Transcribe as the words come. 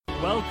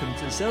welcome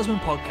to the Salesman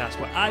Podcast,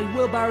 where I,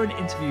 Will Barron,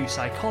 interview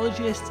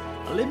psychologists,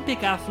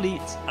 Olympic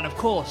athletes, and of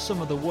course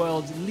some of the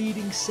world's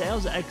leading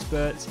sales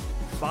experts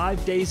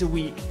 5 days a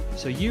week,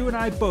 so you and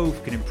I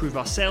both can improve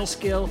our sales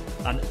skill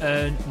and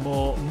earn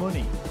more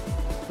money.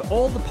 For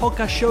all the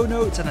podcast show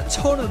notes and a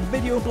ton of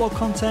video and blog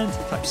content,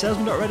 type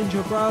salesman.red into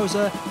your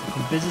browser and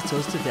come visit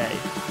us today.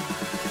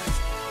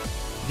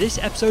 This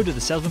episode of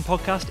the Salesman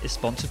Podcast is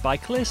sponsored by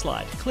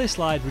ClearSlide.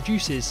 ClearSlide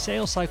reduces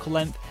sales cycle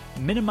length,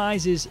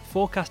 minimizes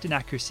forecast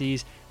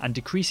inaccuracies, and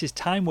decreases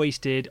time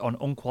wasted on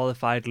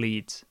unqualified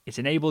leads. It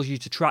enables you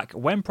to track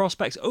when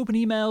prospects open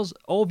emails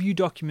or view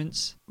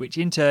documents, which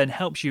in turn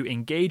helps you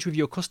engage with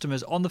your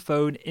customers on the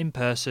phone, in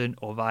person,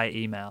 or via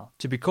email.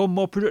 To become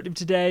more productive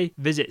today,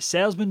 visit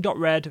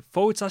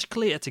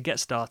salesman.red/clear to get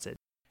started.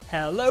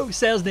 Hello,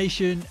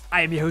 SalesNation.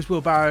 I am your host,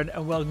 Will Barron,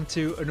 and welcome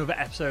to another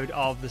episode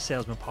of the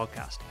Salesman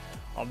Podcast.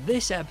 On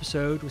this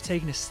episode, we're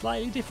taking a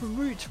slightly different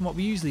route from what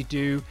we usually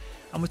do,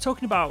 and we're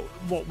talking about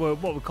what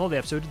we call the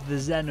episode the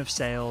Zen of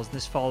Sales.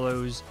 This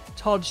follows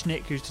Todd,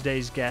 who's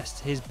today's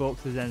guest, his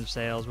book, The Zen of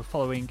Sales. We're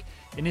following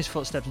in his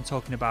footsteps and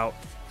talking about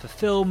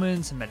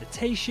fulfillment and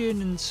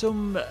meditation and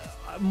some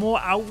more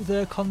out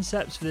there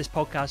concepts for this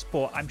podcast,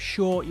 but I'm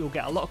sure you'll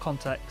get a lot of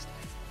context.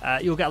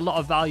 You'll get a lot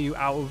of value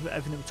out of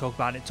everything that we talk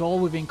about. It's all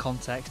within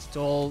context. It's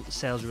all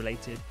sales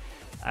related.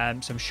 So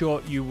I'm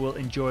sure you will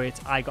enjoy it.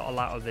 I got a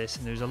lot out of this,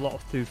 and there's a lot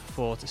of food for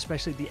thought,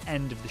 especially at the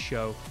end of the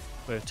show,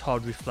 where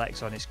Todd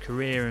reflects on his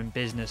career and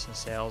business and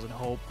sales and a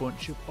whole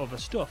bunch of other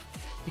stuff.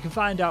 You can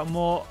find out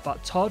more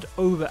about Todd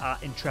over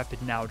at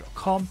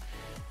intrepidnow.com.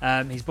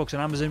 His book's on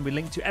Amazon. We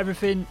link to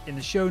everything in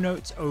the show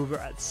notes over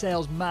at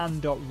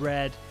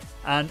salesman.red.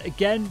 And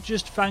again,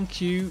 just thank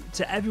you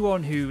to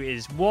everyone who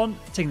is, one,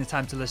 taking the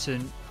time to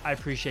listen. I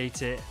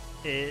appreciate it.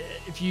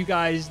 If you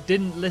guys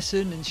didn't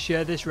listen and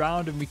share this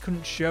round and we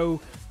couldn't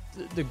show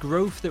the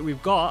growth that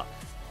we've got,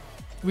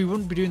 we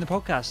wouldn't be doing the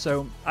podcast.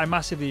 So I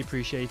massively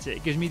appreciate it.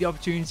 It gives me the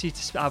opportunity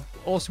to have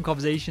awesome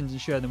conversations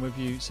and share them with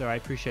you. So I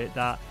appreciate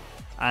that.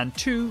 And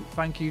two,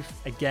 thank you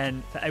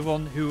again for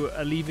everyone who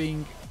are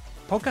leaving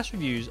podcast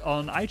reviews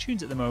on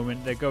iTunes at the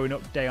moment. They're going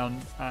up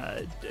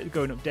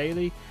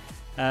daily.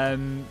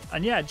 And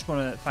yeah, I just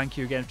want to thank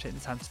you again for taking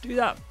the time to do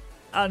that.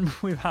 And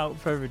without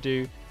further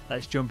ado,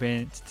 let's jump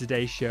into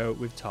today's show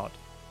with Todd.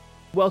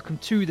 Welcome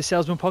to the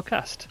Salesman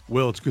Podcast.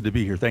 Will, it's good to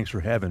be here. Thanks for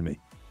having me.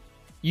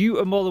 You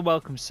are more than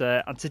welcome,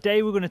 sir. And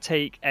today we're going to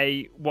take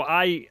I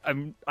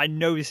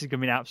know this is going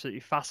to be an absolutely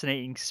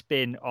fascinating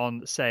spin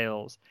on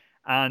sales.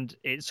 And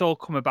it's all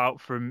come about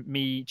from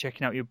me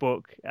checking out your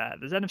book,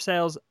 The Zen of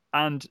Sales.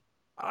 And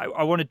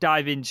I want to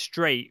dive in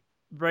straight,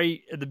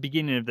 right at the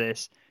beginning of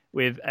this,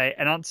 with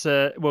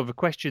a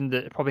question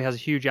that probably has a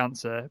huge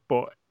answer,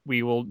 but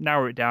we will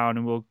narrow it down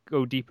and we'll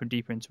go deeper and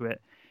deeper into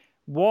it.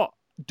 What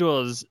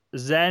does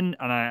Zen,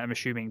 and I'm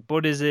assuming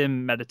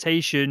Buddhism,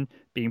 meditation,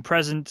 being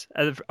present,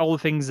 all the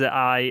things that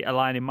I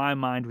align in my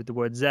mind with the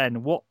word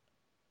Zen, what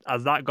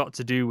has that got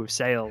to do with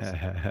sales?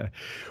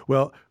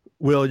 Well,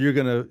 Will, you're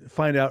going to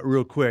find out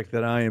real quick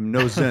that I am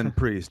no Zen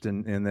priest,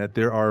 and that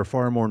there are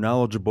far more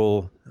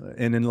knowledgeable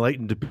and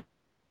enlightened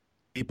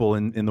people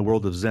in the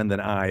world of Zen than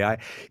I.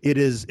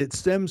 It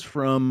stems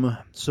from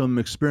some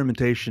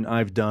experimentation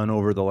I've done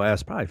over the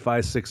last probably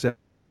 5, 6, 7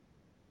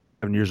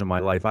 years of my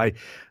life. I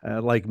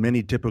like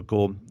many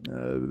typical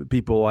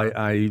people,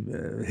 I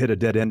hit a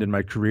dead end in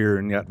my career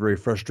and got very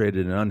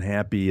frustrated and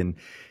unhappy and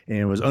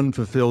was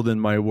unfulfilled in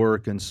my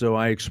work. And so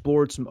I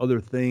explored some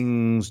other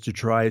things to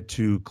try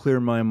to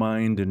clear my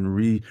mind and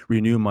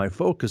renew my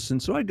focus.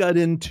 And so I got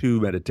into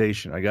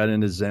meditation. I got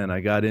into Zen. I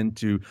got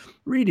into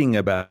reading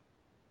about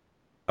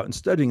and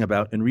studying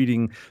about and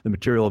reading the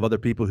material of other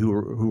people who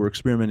were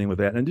experimenting with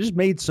that, and just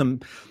made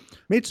some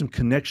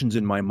connections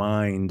in my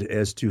mind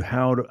as to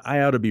how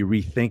I ought to be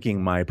rethinking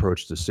my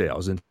approach to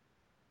sales. And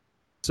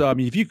so, I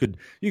mean, if you could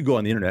go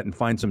on the internet and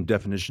find some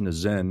definition of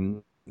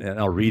Zen, and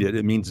I'll read it.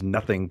 It means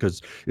nothing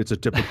because it's a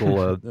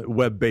typical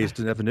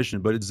web-based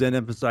definition, but Zen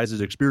emphasizes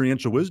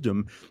experiential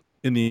wisdom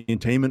in the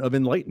attainment of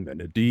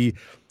enlightenment. It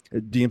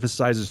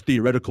de-emphasizes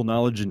theoretical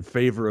knowledge in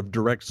favor of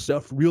direct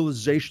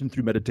self-realization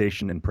through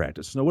meditation and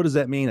practice. Now, what does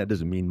that mean? That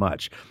doesn't mean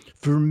much.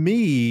 For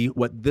me,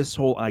 what this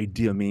whole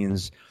idea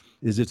means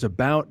is it's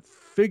about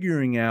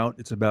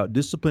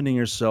disciplining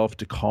yourself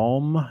to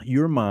calm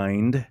your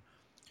mind,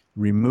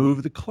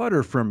 remove the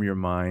clutter from your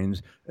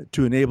mind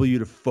to enable you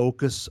to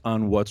focus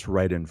on what's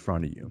right in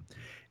front of you.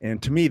 And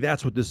to me,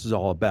 that's what this is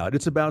all about.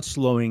 It's about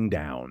slowing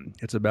down.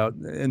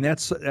 And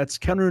that's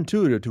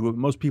counterintuitive to what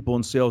most people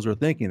in sales are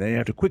thinking. They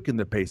have to quicken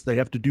the pace. They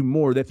have to do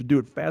more. They have to do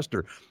it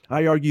faster.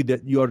 I argue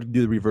that you ought to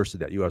do the reverse of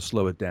that. You ought to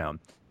slow it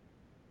down.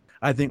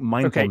 I think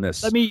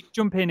mindfulness. Okay, let me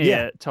jump in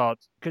here, Todd,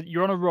 because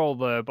you're on a roll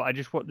there, but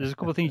there's a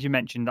couple of things you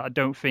mentioned that I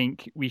don't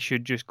think we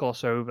should just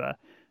gloss over.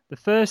 The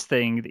first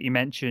thing that you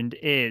mentioned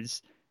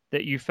is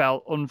that you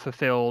felt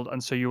unfulfilled,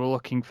 and so you were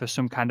looking for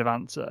some kind of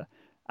answer.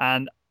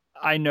 And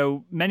I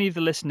know many of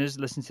the listeners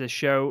listen to the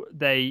show,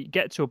 they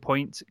get to a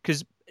point,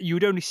 because you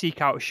would only seek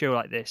out a show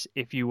like this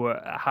if you were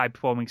a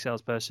high-performing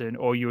salesperson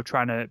or you were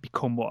trying to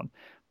become one.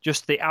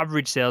 just the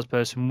average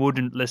salesperson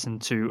wouldn't listen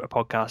to a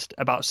podcast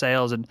about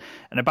sales and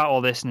about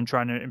all this and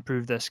trying to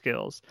improve their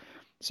skills.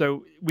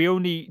 So we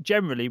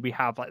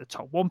have like the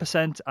top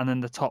 1% and then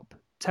the top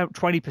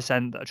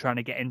 20% that are trying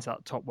to get into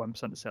that top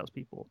 1% of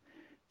salespeople.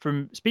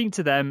 From speaking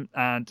to them,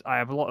 and I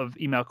have a lot of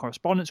email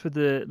correspondence with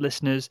the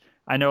listeners,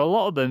 I know a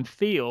lot of them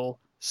feel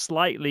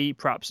slightly,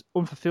 perhaps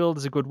unfulfilled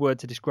is a good word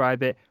to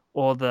describe it,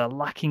 or they're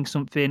lacking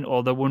something,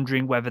 or they're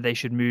wondering whether they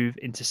should move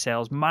into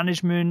sales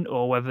management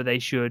or whether they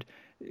should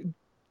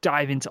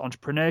dive into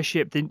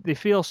entrepreneurship. They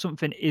feel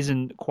something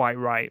isn't quite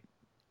right,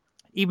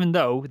 even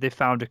though they've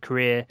found a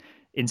career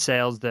in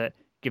sales that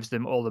gives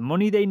them all the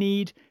money they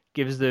need,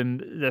 gives them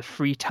the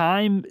free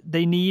time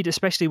they need,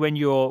 especially when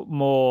you're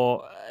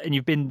more and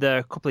you've been there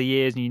a couple of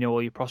years and you know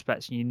all your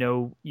prospects and you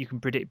know you can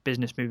predict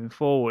business moving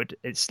forward.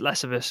 It's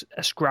less of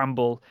a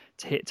scramble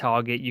to hit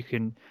target. You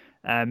can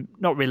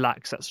not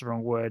relax, that's the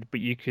wrong word, but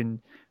you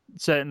can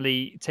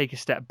certainly take a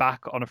step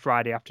back on a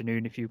Friday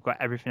afternoon if you've got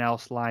everything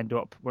else lined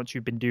up once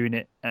you've been doing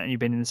it and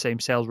you've been in the same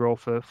sales role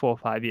for 4 or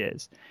 5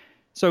 years.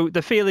 So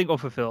the feeling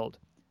unfulfilled.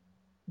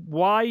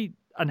 Why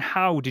and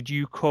how did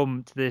you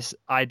come to this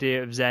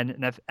idea of Zen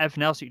and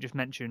everything else that you just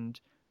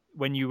mentioned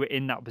when you were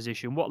in that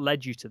position? What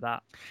led you to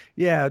that?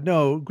 Yeah,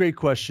 no, great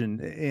question.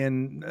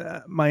 And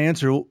my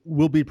answer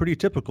will be pretty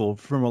typical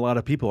from a lot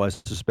of people, I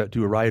suspect,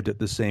 who arrived at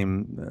the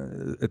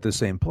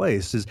same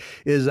place.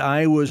 Is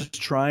I was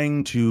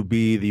trying to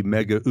be the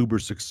mega uber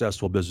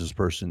successful business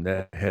person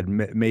that had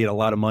made a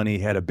lot of money,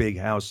 had a big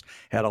house,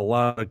 had a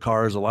lot of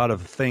cars, a lot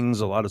of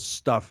things, a lot of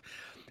stuff.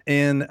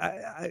 And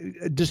I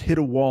just hit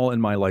a wall in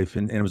my life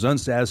and was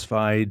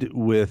unsatisfied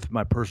with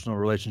my personal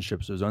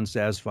relationships. I was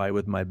unsatisfied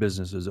with my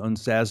business. I was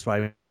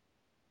unsatisfied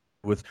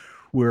with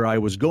where I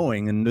was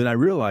going. And then I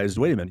realized,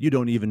 wait a minute, you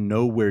don't even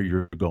know where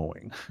you're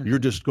going. You're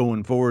just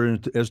going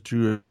forward as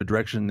to a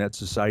direction that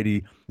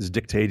society is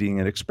dictating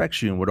and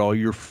expects you and what all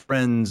your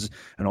friends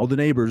and all the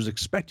neighbors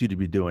expect you to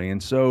be doing.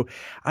 And so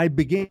I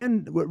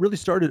began, what really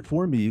started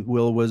for me,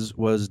 Will,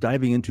 was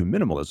diving into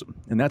minimalism.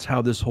 And that's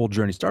how this whole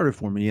journey started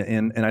for me.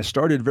 And I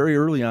started very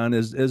early on,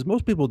 as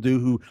most people do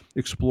who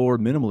explore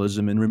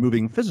minimalism, in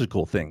removing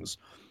physical things.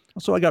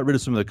 So I got rid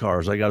of some of the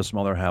cars. I got a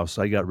smaller house.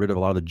 I got rid of a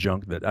lot of the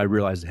junk that I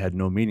realized had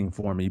no meaning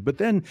for me. But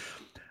then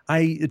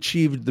I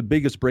achieved the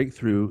biggest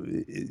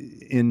breakthrough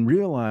in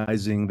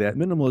realizing that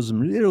minimalism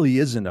really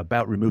isn't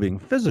about removing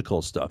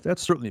physical stuff.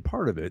 That's certainly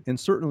part of it and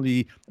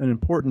certainly an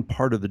important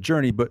part of the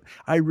journey. But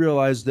I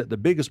realized that the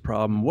biggest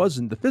problem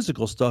wasn't the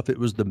physical stuff. It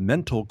was the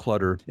mental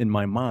clutter in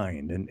my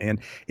mind. And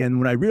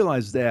when I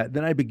realized that,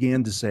 then I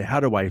began to say, how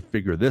do I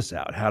figure this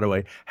out? How do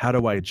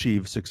I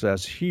achieve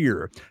success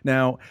here?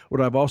 Now,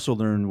 what I've also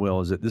learned, Will,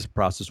 is that this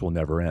process will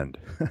never end.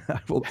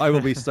 I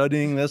will be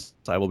studying this.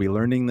 I will be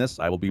learning this.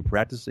 I will be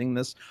practicing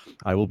this.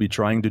 I will be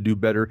trying to do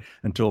better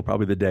until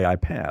probably the day I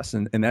pass.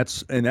 And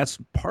that's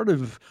part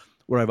of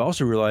what I've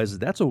also realized.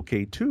 That's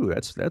okay too.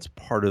 That's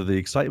part of the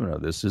excitement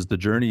of this, is the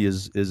journey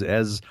is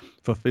as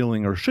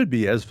fulfilling, or should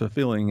be as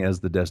fulfilling,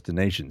 as the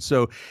destination.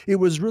 So it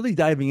was really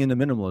diving into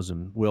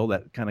minimalism, Will,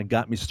 that kind of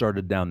got me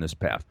started down this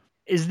path.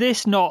 Is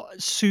this not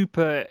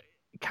super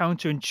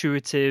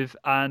counterintuitive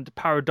and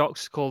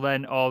paradoxical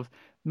then of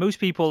most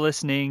people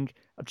listening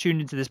have tuned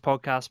into this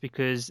podcast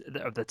because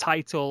of the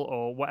title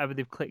or whatever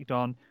they've clicked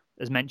on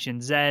has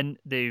mentioned Zen.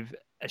 They've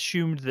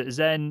assumed that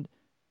Zen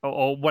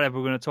or whatever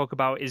we're going to talk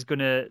about is going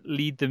to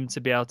lead them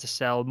to be able to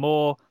sell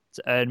more,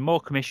 to earn more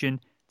commission,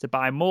 to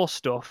buy more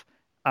stuff.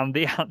 And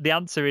the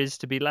answer is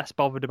to be less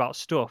bothered about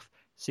stuff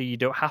so you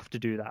don't have to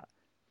do that.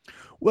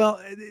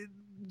 Well,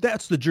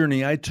 that's the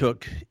journey I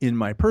took in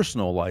my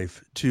personal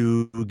life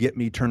to get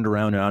me turned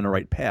around and on the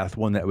right path,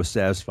 one that was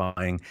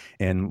satisfying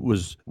and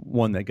was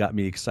one that got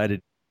me excited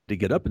to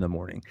get up in the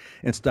morning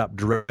and stop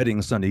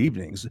dreading Sunday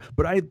evenings.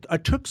 But I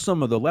took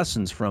some of the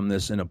lessons from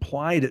this and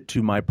applied it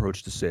to my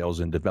approach to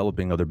sales and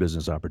developing other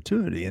business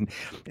opportunity. And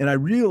I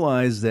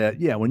realized that,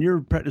 yeah, when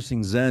you're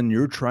practicing Zen,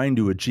 you're trying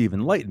to achieve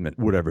enlightenment,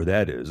 whatever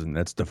that is. And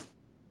that's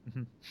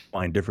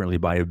defined differently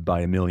by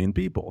a million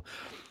people.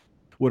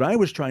 What I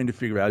was trying to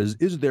figure out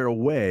is there a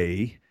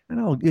way, and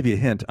I'll give you a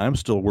hint, I'm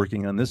still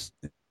working on this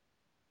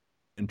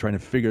and trying to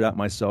figure it out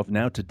myself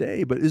now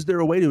today, but is there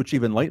a way to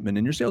achieve enlightenment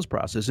in your sales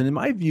process? And in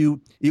my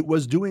view, it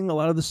was doing a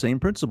lot of the same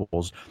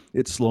principles.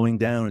 It's slowing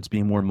down, it's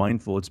being more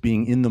mindful, it's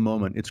being in the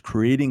moment, it's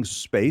creating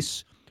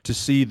space to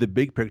see the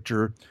big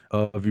picture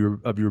of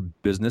your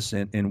business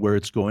and where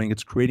it's going.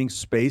 It's creating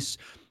space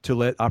to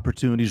let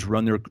opportunities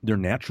run their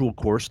natural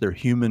course, their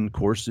human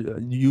course,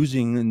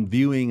 using and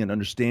viewing and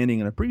understanding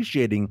and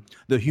appreciating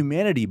the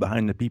humanity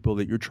behind the people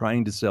that you're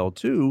trying to sell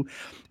to.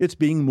 It's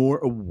being more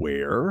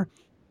aware.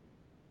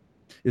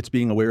 It's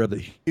being aware of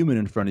the human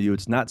in front of you.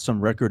 It's not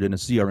some record in a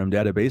CRM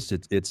database.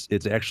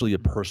 It's actually a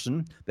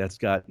person that's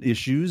got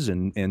issues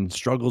and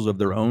struggles of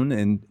their own,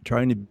 and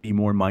trying to be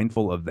more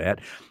mindful of that.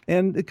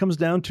 And it comes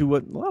down to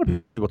what a lot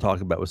of people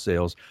talk about with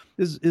sales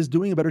is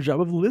doing a better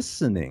job of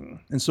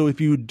listening. And so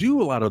if you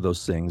do a lot of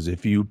those things,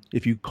 if you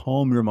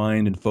calm your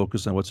mind and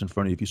focus on what's in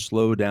front of you, if you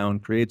slow down,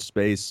 create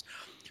space,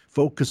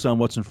 focus on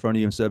what's in front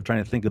of you instead of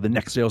trying to think of the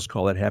next sales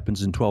call that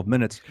happens in 12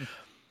 minutes,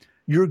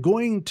 you're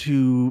going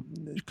to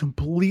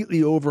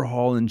completely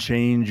overhaul and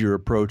change your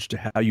approach to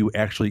how you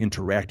actually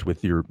interact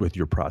with your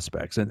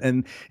prospects.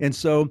 And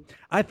so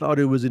I thought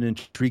it was an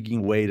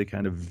intriguing way to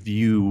kind of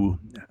view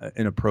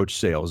and approach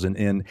sales.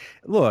 And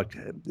look,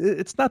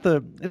 it's not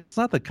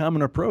the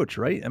common approach,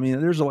 right? I mean,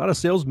 there's a lot of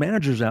sales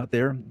managers out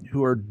there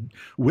who are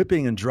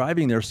whipping and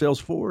driving their sales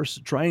force,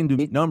 trying to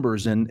meet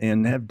numbers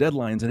and have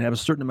deadlines and have a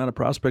certain amount of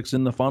prospects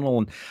in the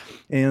funnel.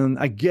 And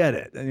I get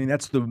it. I mean,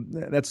 that's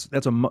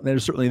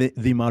certainly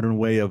the modern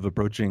way of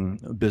approaching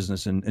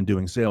business and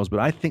doing sales, but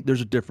I think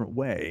there's a different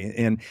way.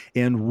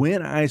 And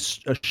when I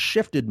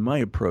shifted my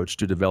approach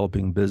to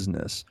developing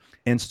business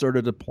and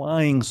started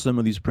applying some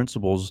of these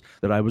principles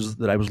that I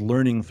was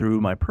learning through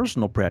my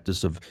personal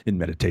practice in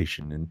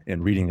meditation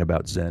and reading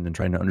about Zen and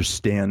trying to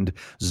understand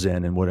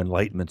Zen and what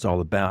enlightenment's all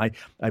about,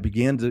 I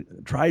began to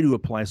try to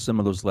apply some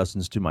of those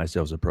lessons to my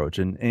sales approach,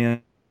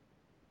 and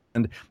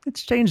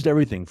it's changed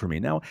everything for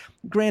me. Now,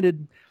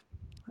 granted,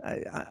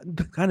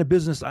 the kind of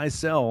business I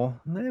sell,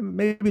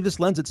 maybe this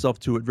lends itself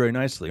to it very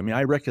nicely. I mean,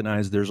 I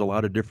recognize there's a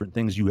lot of different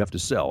things you have to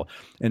sell.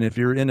 And if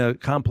you're in a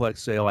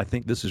complex sale, I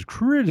think this is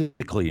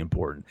critically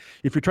important.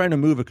 If you're trying to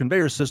move a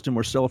conveyor system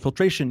or sell a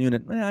filtration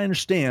unit, I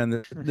understand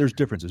that there's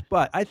differences.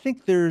 But I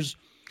think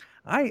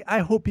I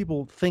hope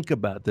people think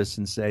about this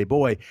and say,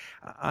 boy,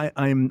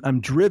 I'm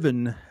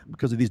driven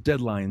because of these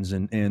deadlines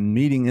and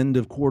meeting end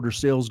of quarter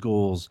sales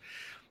goals,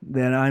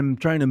 that I'm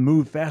trying to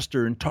move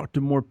faster and talk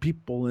to more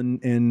people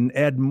and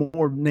add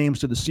more names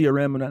to the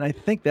CRM. And I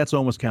think that's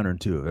almost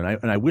counterintuitive.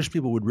 And I wish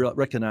people would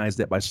recognize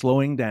that by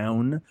slowing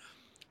down,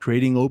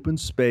 creating open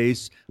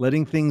space,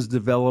 letting things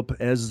develop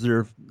as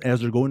they're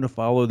going to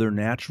follow their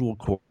natural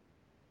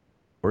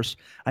course.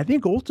 I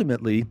think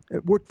ultimately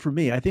it worked for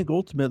me. I think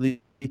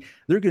ultimately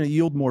they're going to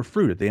yield more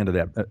fruit at the end of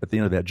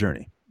that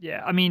journey.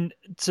 Yeah, I mean,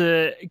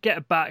 to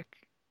get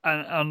back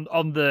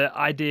on the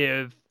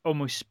idea of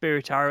almost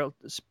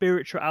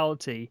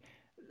spirituality,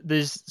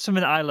 there's something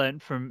that I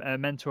learned from a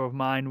mentor of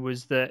mine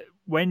was that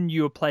when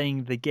you're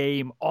playing the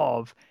game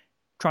of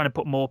trying to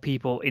put more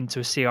people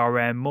into a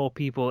CRM, more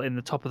people in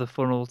the top of the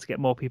funnel to get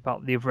more people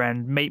out the other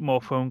end, make more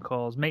phone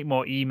calls, make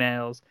more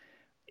emails,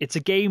 it's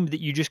a game that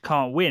you just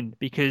can't win,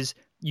 because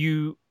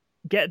you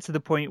get to the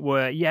point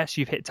where, yes,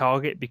 you've hit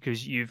target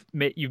because you've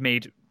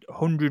made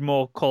 100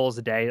 more calls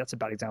a day. That's a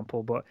bad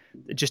example, but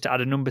just to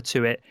add a number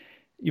to it,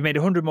 you made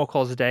 100 more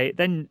calls a day,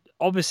 then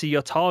obviously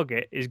your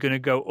target is going to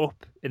go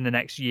up in the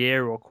next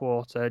year or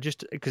quarter,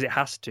 just because it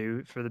has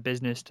to for the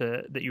business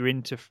that you're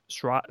in to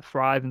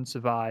thrive and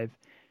survive.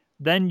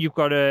 Then you've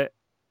got to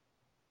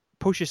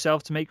push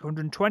yourself to make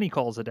 120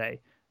 calls a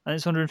day, and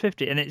it's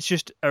 150, and it's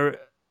just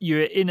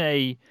you're in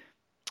a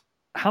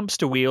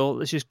hamster wheel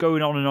that's just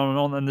going on and on and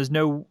on, and there's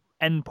no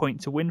end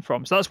point to win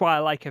from. So that's why I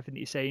like everything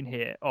that you're saying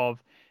here,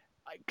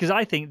 because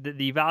I think that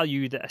the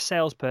value that a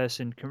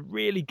salesperson can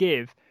really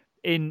give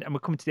and we're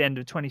coming to the end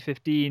of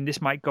 2015,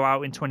 this might go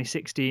out in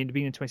 2016, the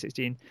beginning of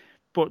 2016,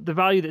 but the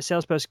value that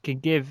salesperson can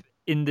give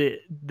in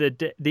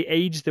the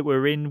age that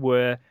we're in,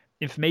 where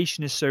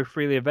information is so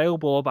freely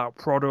available about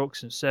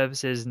products and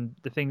services and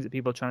the things that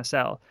people are trying to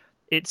sell,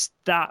 it's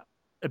that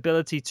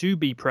ability to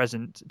be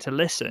present, to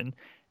listen,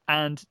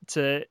 and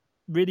to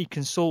really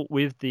consult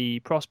with the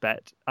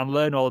prospect and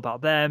learn all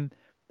about them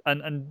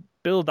and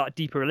build that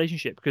deeper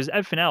relationship, because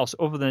everything else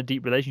other than a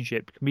deep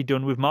relationship can be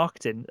done with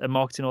marketing and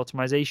marketing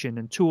automation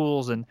and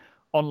tools and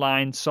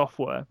online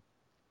software.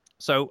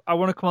 So I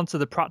want to come on to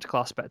the practical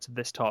aspect of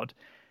this, Todd.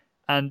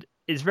 And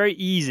it's very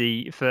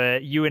easy for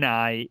you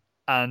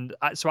and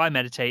so I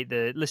meditate.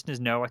 The listeners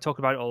know I talk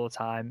about it all the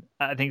time.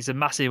 I think it's a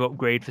massive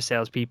upgrade for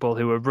salespeople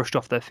who are rushed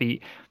off their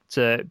feet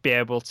to be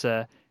able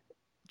to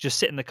just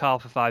sit in the car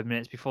for 5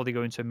 minutes before they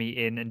go into a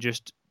meeting and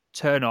just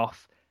turn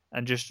off,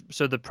 and just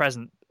so they're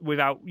present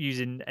without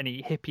using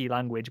any hippie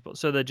language, but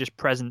so they're just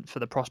present for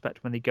the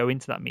prospect when they go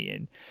into that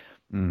meeting.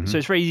 Mm-hmm. So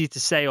it's very easy to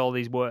say all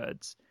these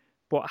words,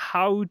 but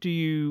how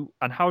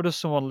does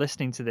someone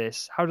listening to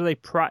this, how do they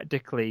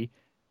practically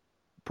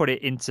put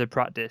it into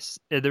practice?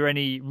 Are there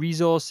any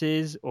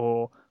resources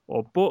or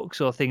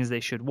books or things they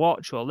should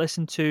watch or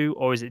listen to,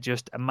 or is it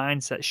just a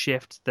mindset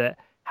shift that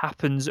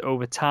happens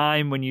over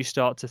time when you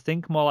start to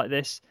think more like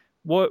this?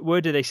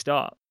 Where do they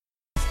start?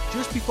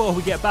 Just before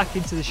we get back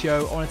into the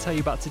show, I want to tell you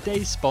about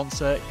today's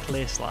sponsor,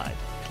 ClearSlide.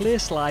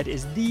 ClearSlide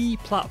is the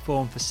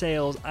platform for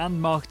sales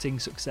and marketing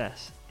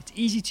success. It's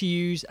easy to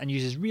use and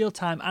uses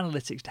real-time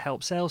analytics to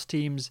help sales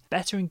teams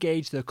better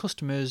engage their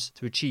customers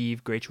to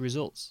achieve greater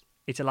results.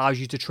 It allows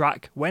you to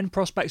track when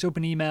prospects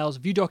open emails,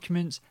 view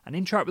documents, and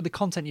interact with the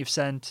content you've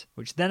sent,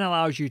 which then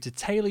allows you to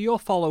tailor your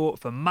follow-up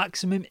for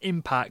maximum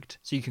impact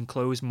so you can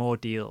close more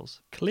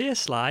deals.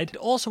 ClearSlide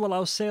also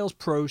allows sales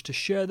pros to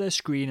share their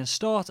screen and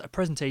start a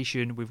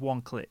presentation with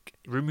one click.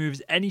 It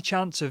removes any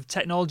chance of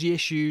technology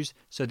issues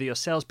so that your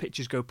sales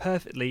pitches go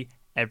perfectly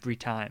every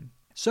time.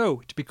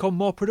 So, to become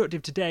more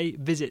productive today,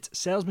 visit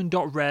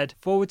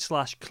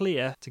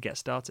salesman.red/clear to get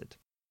started.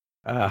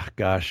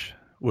 Gosh.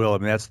 Well, I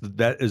mean,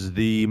 that is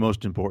the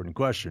most important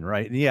question,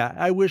 right? And yeah,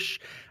 I wish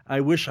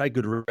I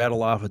could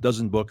rattle off a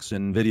dozen books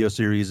and video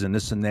series and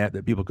this and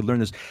that people could learn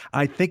this.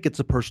 I think it's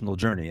a personal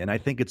journey, and I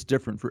think it's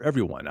different for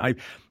everyone.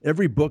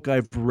 Every book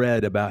I've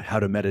read about how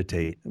to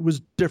meditate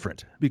was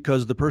different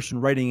because the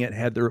person writing it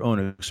had their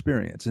own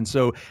experience. And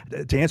so,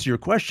 to answer your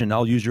question,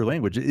 I'll use your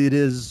language. It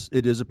is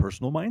a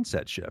personal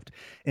mindset shift,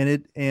 and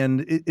it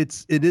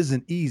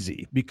isn't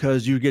easy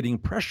because you're getting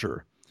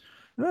pressure.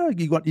 Well,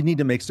 you need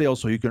to make sales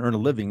so you can earn a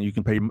living. You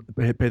can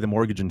pay the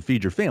mortgage and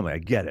feed your family. I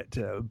get it,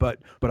 but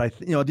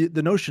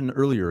the notion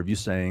earlier of you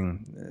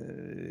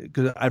saying,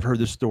 because I've heard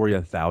this story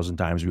 1,000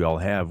 times, we all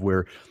have,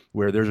 where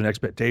there's an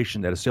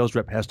expectation that a sales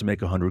rep has to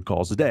make 100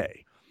 calls a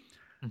day.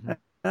 Mm-hmm.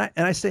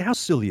 And I say, how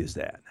silly is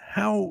that?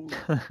 How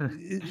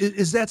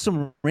is that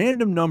some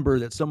random number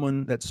that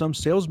some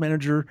sales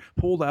manager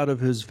pulled out of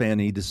his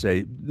fanny to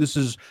say, this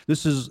is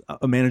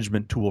a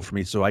management tool for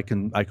me, so I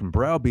can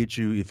browbeat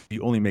you if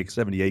you only make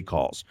 78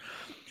 calls.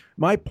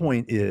 My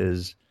point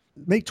is,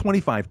 make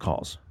 25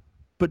 calls,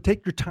 but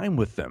take your time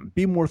with them.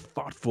 Be more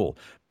thoughtful.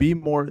 Be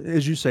more,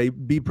 as you say,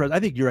 be present.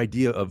 I think your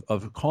idea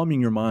of calming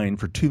your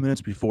mind for 2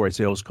 minutes before a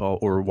sales call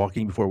or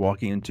before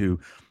walking into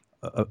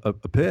a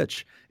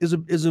pitch is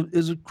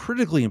a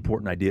critically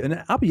important idea.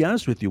 And I'll be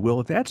honest with you, Will,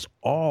 if that's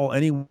all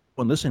anyone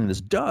listening to this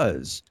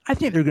does, I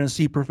think they're going to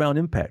see profound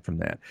impact from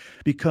that,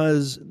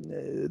 because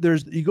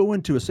you go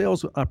into a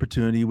sales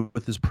opportunity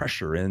with this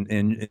pressure,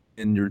 and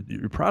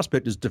your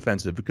prospect is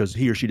defensive because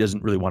he or she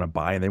doesn't really want to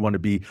buy, and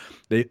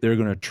they're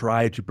going to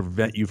try to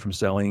prevent you from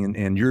selling,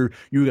 and you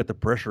got the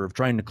pressure of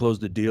trying to close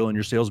the deal, and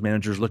your sales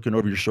manager is looking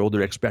over your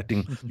shoulder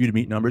expecting you to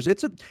meet numbers.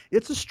 It's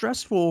a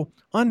stressful,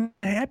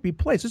 unhappy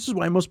place. This is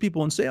why most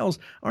people in sales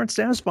aren't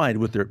satisfied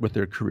with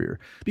their career,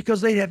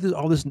 because they have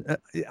all this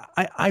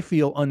I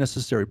feel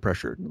unnecessary pressure.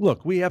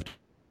 Look, we have to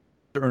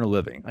earn a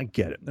living. I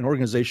get it. An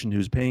organization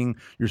who's paying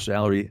your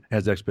salary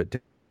has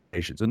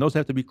expectations, and those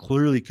have to be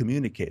clearly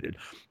communicated.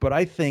 But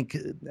I think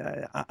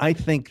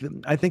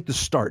the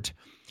start.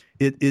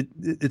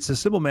 It's a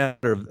simple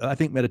matter of, I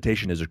think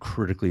meditation is a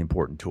critically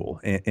important tool,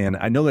 and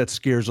I know that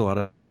scares a lot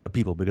of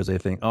people because they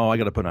think, oh, I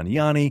got to put on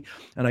yanni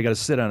and I got to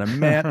sit on a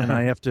mat and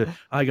I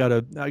got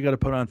to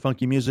put on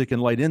funky music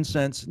and light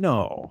incense.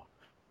 No,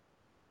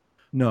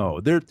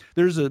 I'll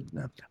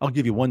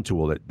give you one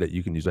tool that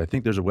you can use. I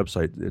think there's a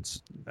website.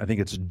 It's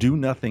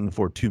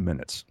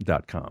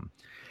donothingfor2minutes.com.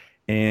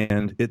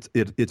 And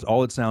it's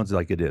all it sounds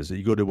like it is.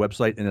 You go to a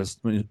website, and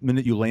the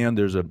minute you land,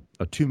 there's a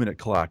 2-minute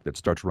clock that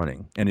starts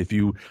running. And if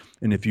you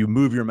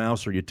move your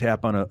mouse or you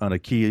tap on a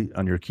key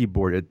on your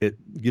keyboard, it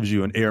gives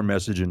you an error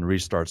message and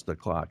restarts the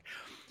clock.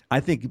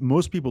 I think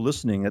most people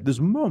listening at this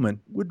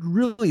moment would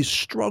really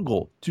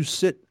struggle to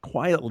sit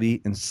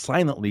quietly and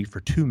silently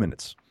for 2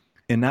 minutes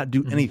and not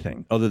do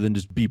anything other than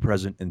just be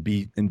present and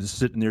just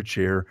sit in their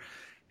chair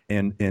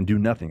and do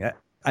nothing.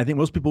 I think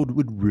most people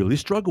would really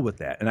struggle with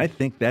that. And I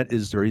think that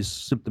is very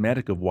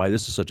symptomatic of why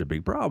this is such a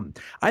big problem.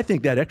 I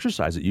think that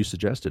exercise that you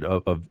suggested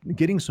of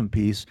getting some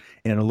peace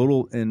and a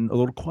little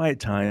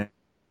quiet time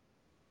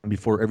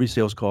before every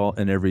sales call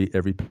and every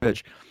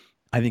pitch,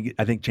 I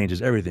think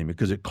changes everything,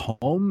 because it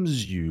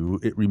calms you.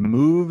 It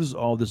removes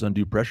all this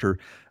undue pressure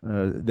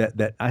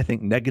that I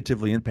think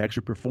negatively impacts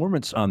your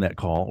performance on that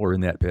call or in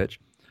that pitch.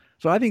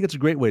 So I think it's a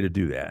great way to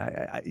do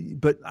that.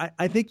 But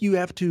I think you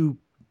have to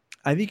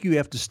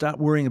stop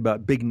worrying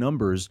about big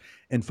numbers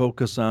and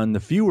focus on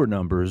the fewer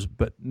numbers,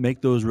 but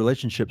make those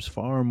relationships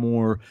far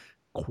more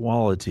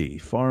quality,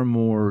 far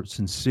more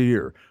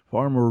sincere,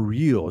 far more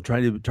real.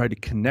 Try to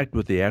connect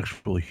with the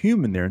actual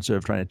human there instead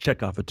of trying to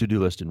check off a to-do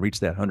list and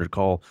reach that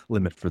 100-call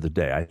limit for the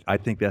day. I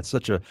think that's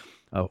such a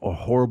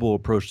horrible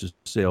approach to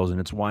sales, and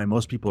it's why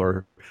most people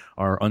are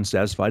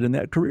unsatisfied in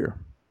that career.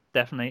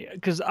 Definitely,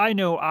 because I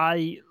know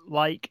I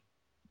like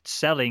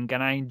selling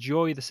and I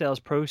enjoy the sales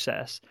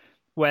process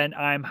when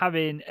I'm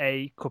having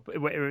a cup,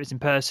 whether it's in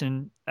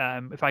person.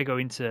 If I go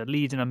into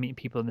Leeds and I'm meeting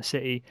people in the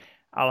city,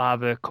 I'll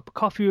have a cup of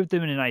coffee with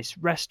them in a nice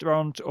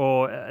restaurant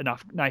or a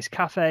nice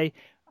cafe,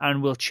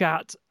 and we'll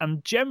chat.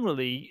 And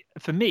generally,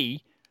 for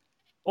me,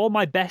 all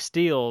my best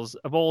deals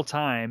of all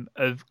time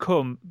have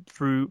come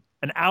through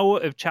an hour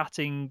of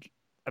chatting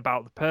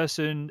about the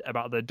person,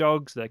 about their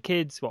dogs, their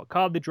kids, what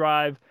car they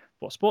drive,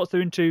 what sports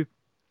they're into.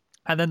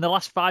 And then the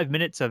last 5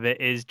 minutes of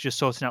it is just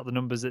sorting out the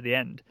numbers at the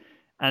end.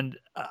 And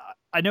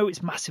I know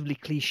it's massively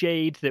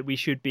cliched that we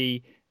should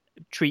be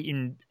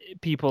treating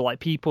people like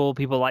people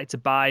like to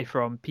buy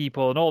from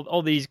people, and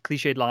all these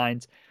cliched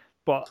lines.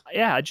 But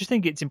yeah, I just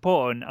think it's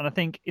important. And I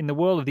think in the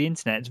world of the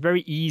internet, it's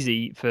very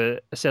easy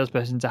for a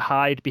salesperson to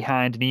hide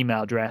behind an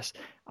email address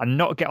and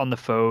not get on the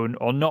phone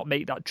or not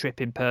make that trip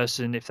in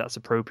person if that's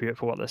appropriate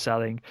for what they're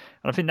selling.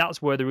 And I think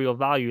that's where the real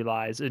value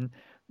lies. And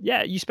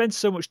yeah, you spend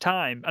so much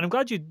time, and I'm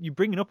glad you're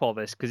bringing up all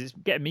this because it's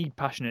getting me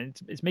passionate.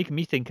 It's making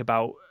me think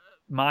about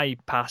my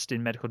past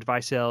in medical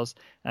device sales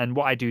and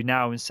what I do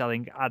now in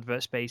selling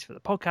advert space for the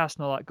podcast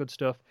and all that good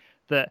stuff.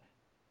 That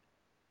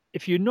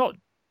if you're not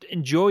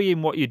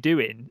enjoying what you're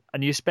doing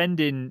and you're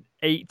spending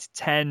 8,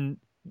 10,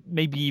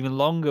 maybe even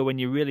longer when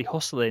you're really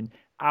hustling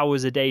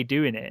hours a day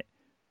doing it,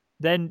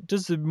 then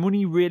does the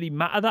money really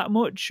matter that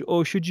much?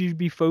 Or should you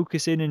be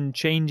focusing and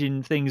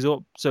changing things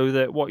up so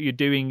that what you're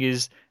doing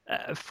is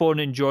fun,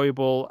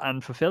 enjoyable,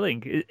 and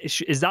fulfilling?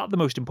 Is that the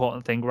most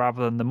important thing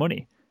rather than the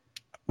money?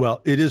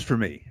 Well, it is for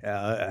me.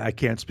 I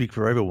can't speak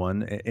for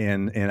everyone,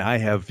 and I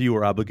have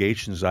fewer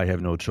obligations. I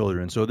have no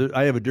children, so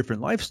I have a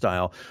different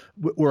lifestyle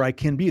where I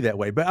can be that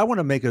way. But I want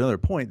to make another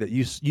point that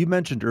you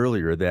mentioned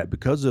earlier, that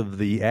because of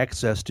the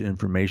access to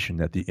information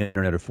that the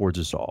internet affords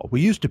us all,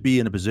 we used to be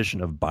in a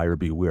position of buyer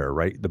beware,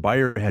 right? The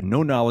buyer had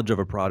no knowledge of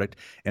a product,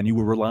 and you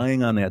were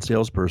relying on that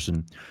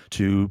salesperson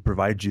to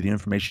provide you the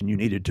information you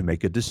needed to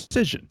make a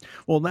decision.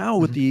 Well, now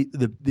with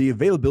the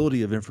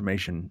availability of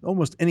information,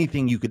 almost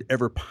anything you could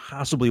ever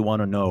possibly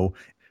want to know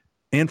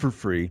and for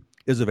free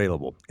is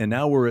available. And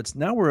now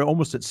we're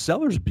almost at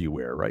seller's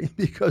beware, right?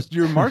 Because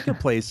your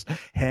marketplace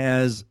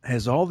has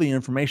all the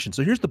information.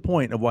 So here's the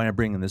point of why I'm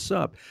bringing this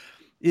up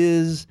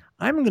is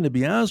I'm going to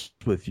be honest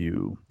with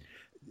you,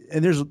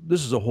 and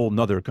this is a whole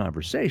nother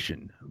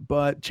conversation,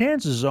 but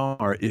chances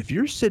are if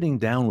you're sitting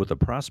down with a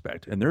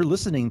prospect and they're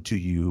listening to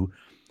you,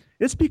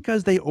 it's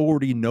because they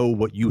already know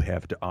what you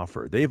have to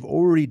offer. They've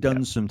already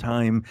done some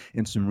time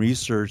and some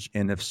research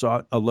and have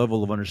sought a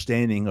level of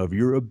understanding of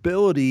your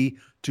ability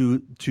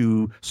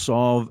to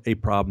solve a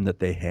problem that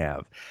they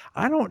have.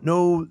 I don't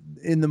know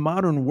in the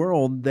modern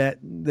world that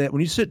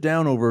when you sit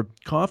down over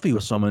coffee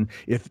with someone,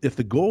 if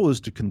the goal is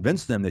to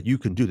convince them that you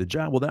can do the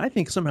job, well, then I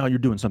think somehow you're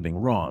doing something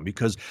wrong,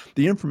 because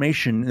the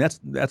information,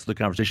 that's the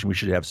conversation we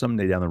should have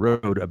someday down the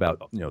road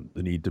about, the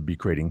need to be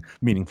creating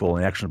meaningful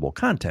and actionable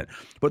content.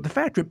 But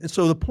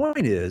so the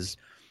point is,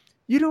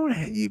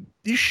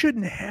 you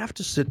shouldn't have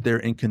to sit there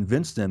and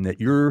convince them that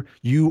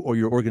you or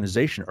your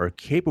organization are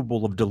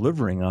capable of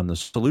delivering on the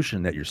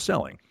solution that you're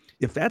selling.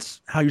 If that's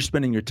how you're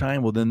spending your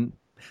time, well, then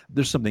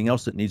there's something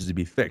else that needs to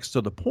be fixed.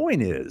 So the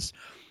point is,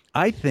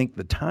 I think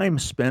the time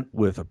spent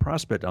with a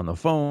prospect on the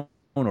phone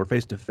or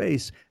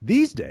face-to-face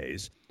these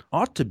days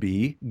ought to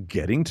be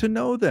getting to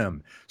know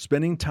them,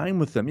 spending time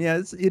with them.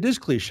 Yeah, it is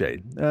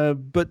cliche,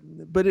 but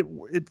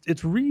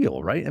it's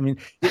real, right? I mean,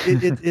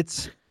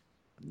 it's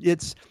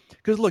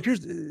because look,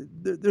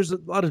 there's a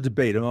lot of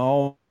debate on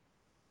all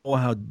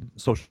how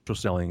social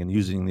selling and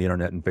using the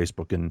internet and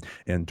Facebook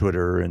and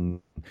Twitter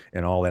and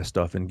all that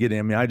stuff and getting.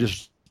 I mean, I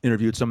just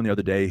interviewed someone the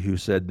other day who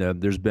said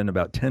there's been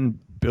about 10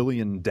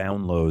 billion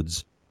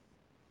downloads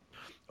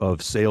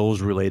of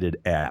sales related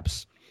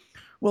apps.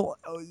 Well,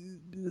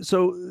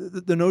 so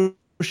the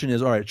notion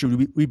is, all right,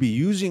 should we be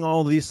using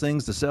all these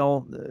things to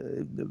sell?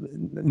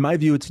 In my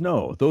view, it's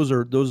no.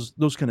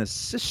 Those can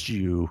assist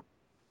you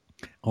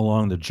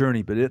along the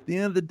journey, but at the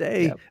end of the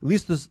day, at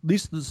least the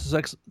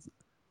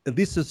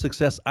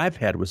success I've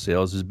had with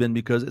sales has been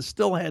because it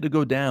still had to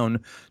go down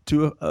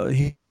to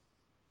a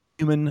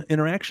human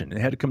interaction. It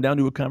had to come down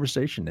to a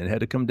conversation. It had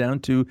to come down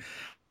to,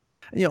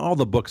 all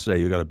the books say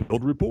you got to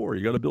build rapport,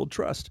 you got to build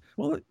trust.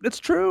 Well, it's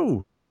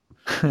true,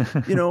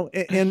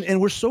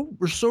 and we're so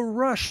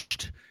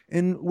rushed,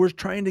 and we're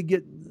trying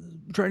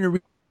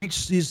to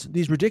reach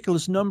these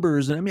ridiculous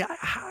numbers. And I mean,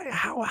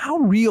 how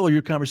real are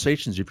your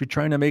conversations if you're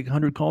trying to make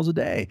 100 calls a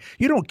day?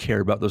 You don't care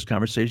about those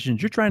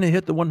conversations. You're trying to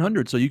hit the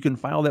 100 so you can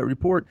file that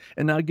report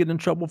and not get in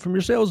trouble from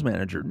your sales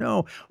manager.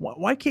 No,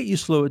 why can't you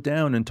slow it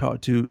down and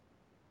talk to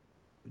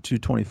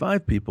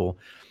 25 people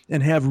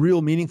and have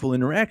real meaningful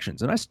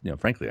interactions? And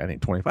frankly, I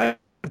think 25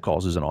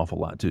 calls is an awful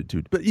lot too.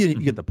 But you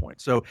get the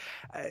point. So,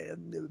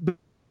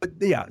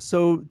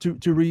 So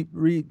to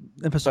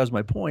re-emphasize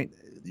my point,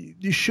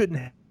 you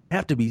shouldn't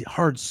have to be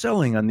hard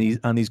selling on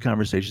these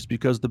conversations,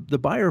 because the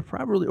buyer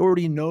probably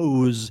already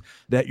knows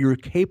that you're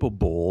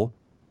capable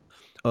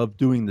of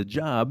doing the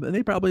job, and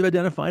they probably have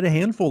identified a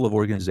handful of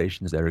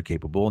organizations that are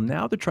capable. And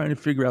now they're trying to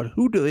figure out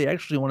who do they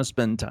actually want to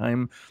spend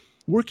time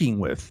working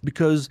with,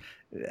 because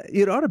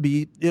it ought to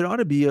be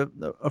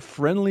a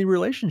friendly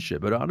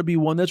relationship. It ought to be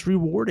one that's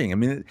rewarding. I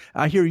mean,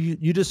 I hear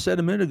you just said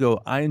a minute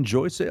ago, I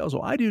enjoy sales.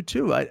 Well, I do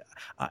too.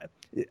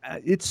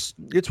 It's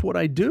what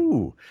I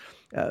do.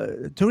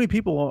 Too many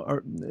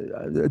people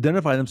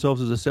identify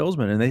themselves as a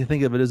salesman and they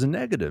think of it as a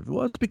negative.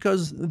 Well, it's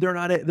because they're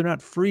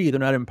not free, they're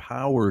not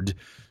empowered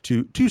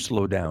to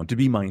slow down, to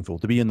be mindful,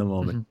 to be in the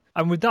moment. Mm-hmm.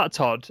 And with that,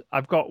 Todd,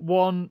 I've got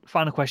one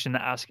final question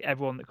to ask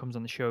everyone that comes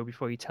on the show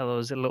before you tell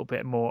us a little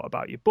bit more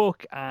about your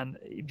book and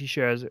if you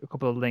share us a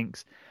couple of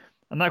links.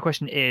 And that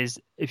question is,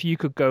 if you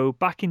could go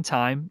back in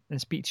time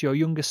and speak to your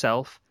younger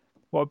self,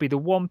 what would be the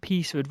one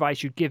piece of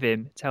advice you'd give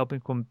him to help him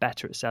become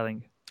better at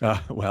selling?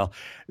 Well,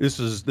 this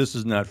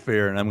is not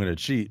fair, and I'm going to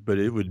cheat, but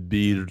it would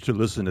be to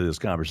listen to this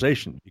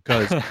conversation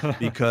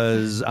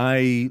because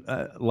I,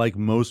 like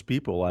most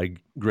people, I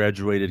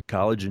graduated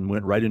college and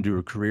went right into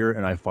a career,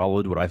 and I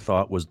followed what I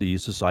thought was the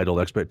societal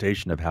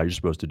expectation of how you're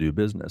supposed to do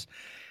business.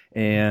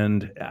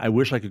 And I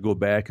wish I could go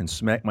back and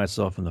smack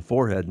myself in the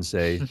forehead and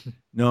say,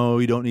 no,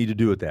 you don't need to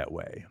do it that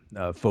way.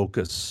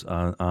 Focus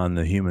on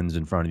the humans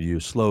in front of you.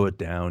 Slow it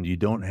down. You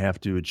don't have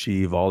to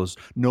achieve all this.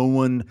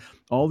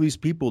 All these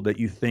people that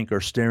you think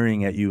are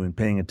staring at you and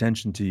paying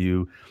attention to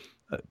you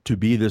to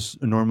be this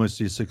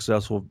enormously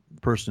successful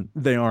person,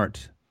 they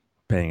aren't.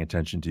 paying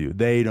attention to you.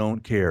 They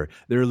don't care.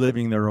 They're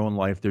living their own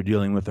life. They're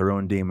dealing with their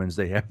own demons.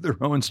 They have their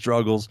own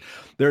struggles.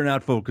 They're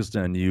not focused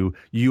on you.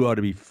 You ought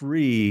to be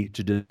free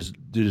to just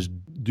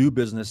do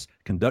business,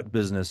 conduct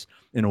business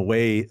in a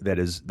way that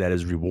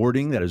is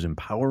rewarding, that is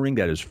empowering,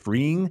 that is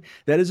freeing,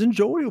 that is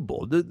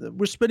enjoyable.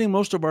 We spend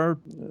most of our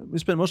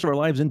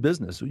lives in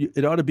business.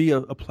 It ought to be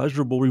a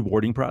pleasurable,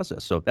 rewarding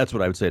process. So that's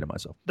what I would say to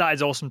myself. That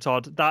is awesome,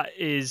 Todd. That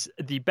is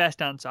the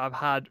best answer I've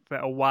had for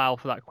a while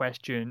for that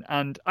question.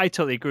 And I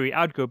totally agree.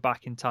 I'd go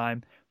back in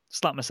time,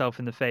 slap myself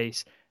in the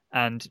face,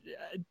 and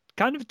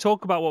kind of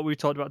talk about what we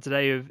talked about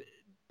today of,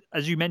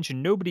 as you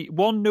mentioned,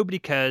 nobody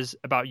cares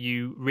about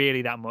you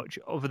really that much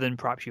other than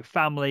perhaps your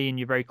family and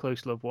your very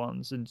close loved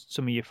ones and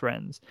some of your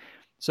friends.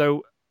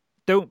 So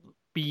don't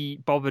be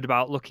bothered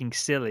about looking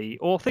silly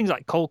or things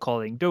like cold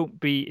calling.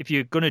 If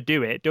you're going to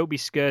do it, don't be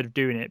scared of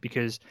doing it,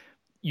 because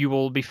you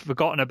will be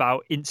forgotten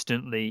about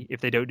instantly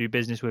if they don't do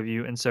business with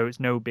you. And so it's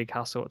no big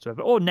hassle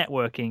whatsoever. Or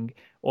networking,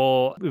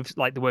 or with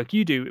like the work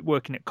you do,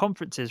 working at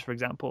conferences, for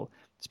example,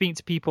 speaking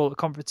to people at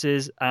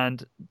conferences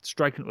and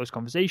striking up those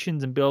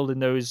conversations and building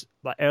those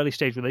like early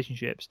stage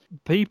relationships.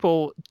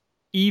 People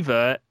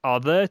either are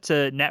there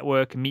to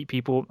network and meet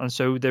people, and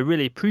so they're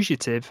really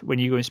appreciative when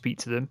you go and speak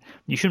to them.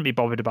 You shouldn't be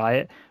bothered by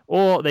it,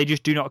 or they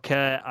just do not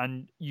care,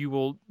 and you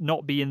will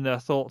not be in their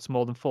thoughts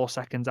more than 4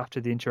 seconds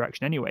after the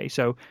interaction anyway.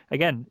 So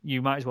again,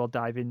 you might as well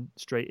dive in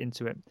straight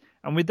into it.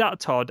 And with that,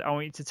 Todd, I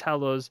want you to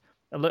tell us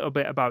a little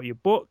bit about your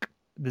book,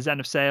 The Zen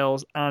of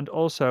Sales, and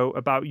also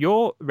about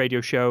your radio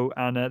show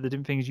and the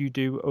different things you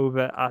do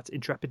over at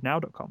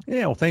intrepidnow.com.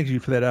 Yeah, well, thank you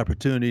for that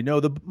opportunity.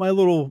 No, my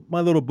little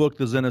book,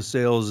 The Zen of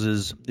Sales,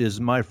 is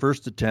my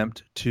first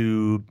attempt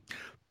to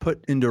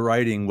put into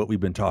writing what we've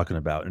been talking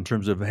about in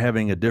terms of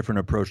having a different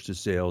approach to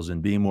sales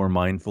and being more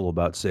mindful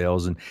about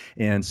sales.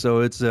 And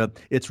so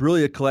it's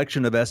really a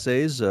collection of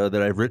essays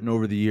that I've written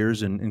over the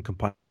years and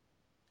compiled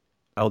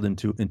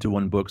into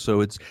one book.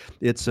 So it's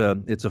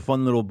a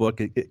fun little book.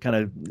 It kind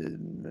of,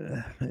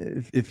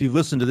 if you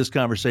listen to this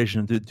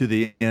conversation to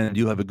the end,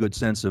 you have a good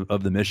sense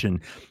of the mission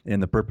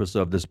and the purpose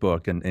of this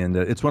book. And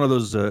it's one of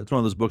those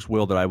books,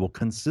 Will, that I will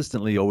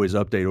consistently always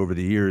update over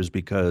the years,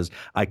 because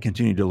I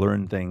continue to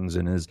learn things,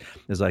 and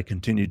as I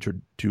continue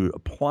to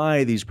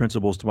apply these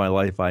principles to my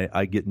life,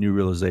 I get new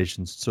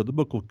realizations. So the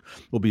book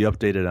will be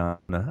updated on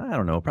I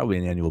don't know, probably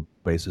an annual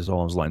basis,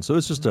 all those lines. So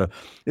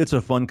it's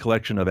a fun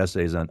collection of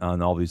essays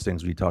on all these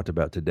things we talked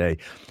about today.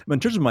 But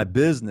in terms of my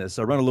business,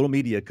 I run a little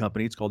media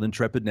company. It's called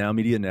Intrepid Now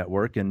Media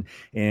Network, and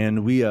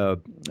we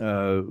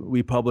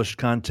publish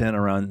content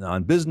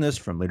on business,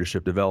 from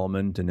leadership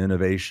development and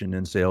innovation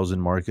and sales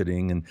and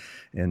marketing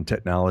and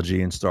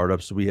technology and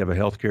startups. We have a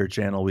healthcare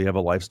channel, we have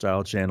a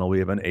lifestyle channel, we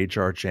have an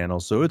HR channel.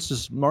 So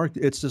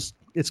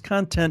it's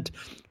content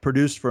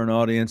produced for an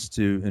audience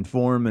to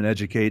inform and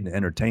educate and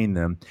entertain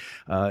them.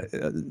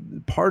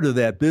 Part of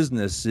that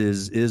business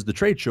is the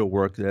trade show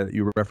work that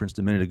you referenced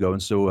a minute ago.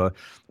 And so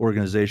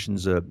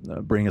organizations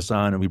bring us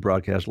on, and we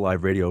broadcast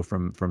live radio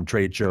from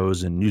trade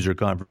shows and user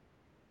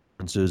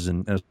conferences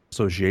and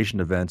association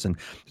events. And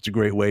it's a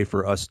great way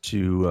for us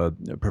to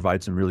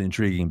provide some really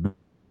intriguing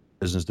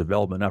business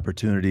development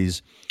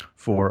opportunities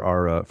for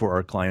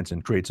our clients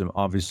and create some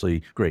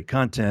obviously great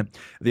content.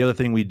 The other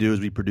thing we do is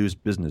we produce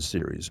business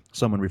series.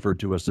 Someone referred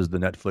to us as the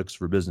Netflix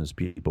for business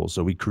people.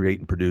 So we create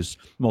and produce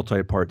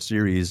multi-part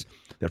series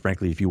that,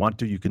 frankly, if you want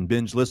to, you can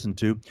binge listen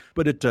to.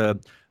 But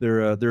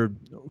they're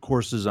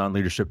courses on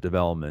leadership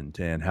development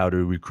and how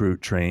to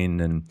recruit, train,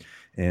 and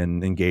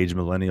engage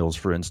millennials,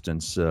 for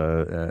instance,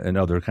 and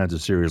other kinds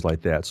of series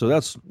like that. So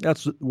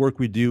that's work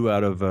we do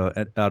out of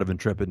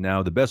Intrepid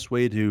Now. The best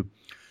way to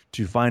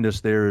find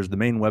us there is the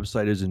main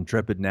website is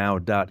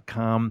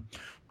intrepidnow.com,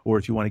 or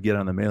if you want to get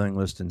on the mailing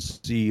list and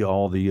see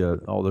all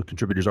the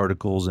contributors'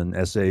 articles and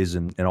essays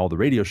and all the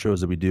radio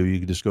shows that we do, you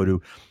can just go to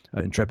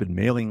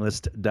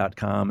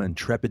intrepidmailinglist.com,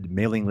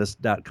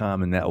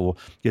 and that will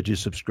get you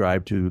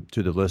subscribed to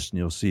the list, and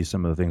you'll see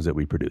some of the things that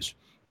we produce.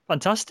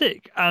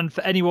 Fantastic. And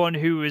for anyone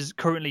who is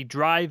currently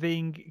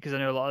driving, because I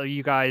know a lot of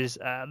you guys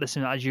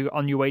listen as you're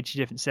on your way to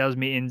different sales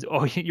meetings,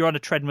 or you're on a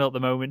treadmill at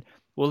the moment,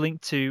 we'll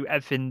link to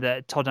everything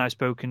that Todd and I have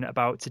spoken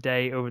about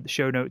today over the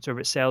show notes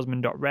over at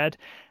salesman.red.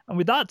 And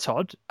with that,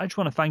 Todd, I just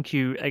want to thank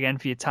you again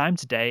for your time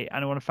today,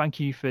 and I want to thank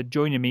you for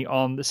joining me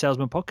on the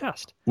Salesman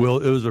Podcast. Well,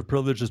 it was a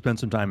privilege to spend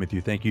some time with you.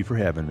 Thank you for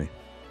having me.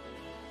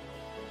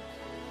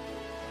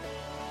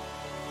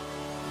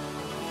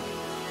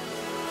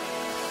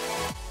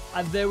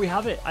 And there we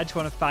have it. I just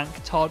want to thank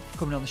Todd for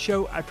coming on the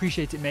show. I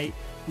appreciate it, mate.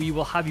 We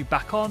will have you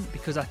back on,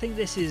 because I think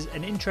this is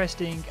an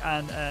interesting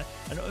and an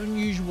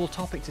unusual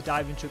topic to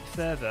dive into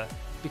further,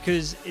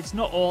 because it's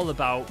not all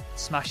about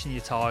smashing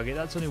your target.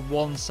 That's only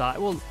one side.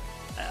 Well,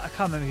 I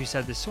can't remember who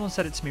said this. Someone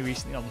said it to me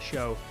recently on the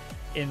show,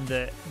 in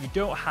that you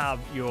don't have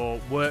your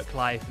work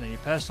life and then your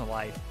personal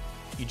life.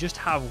 You just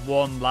have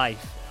one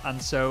life.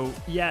 And so,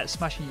 yeah,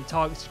 smashing your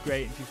targets is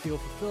great. If you feel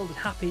fulfilled and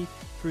happy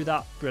through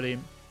that,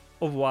 brilliant.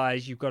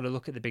 Otherwise, you've got to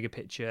look at the bigger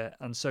picture.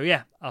 And so,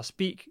 yeah, I'll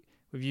speak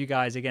with you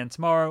guys again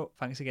tomorrow.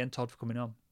 Thanks again, Todd, for coming on.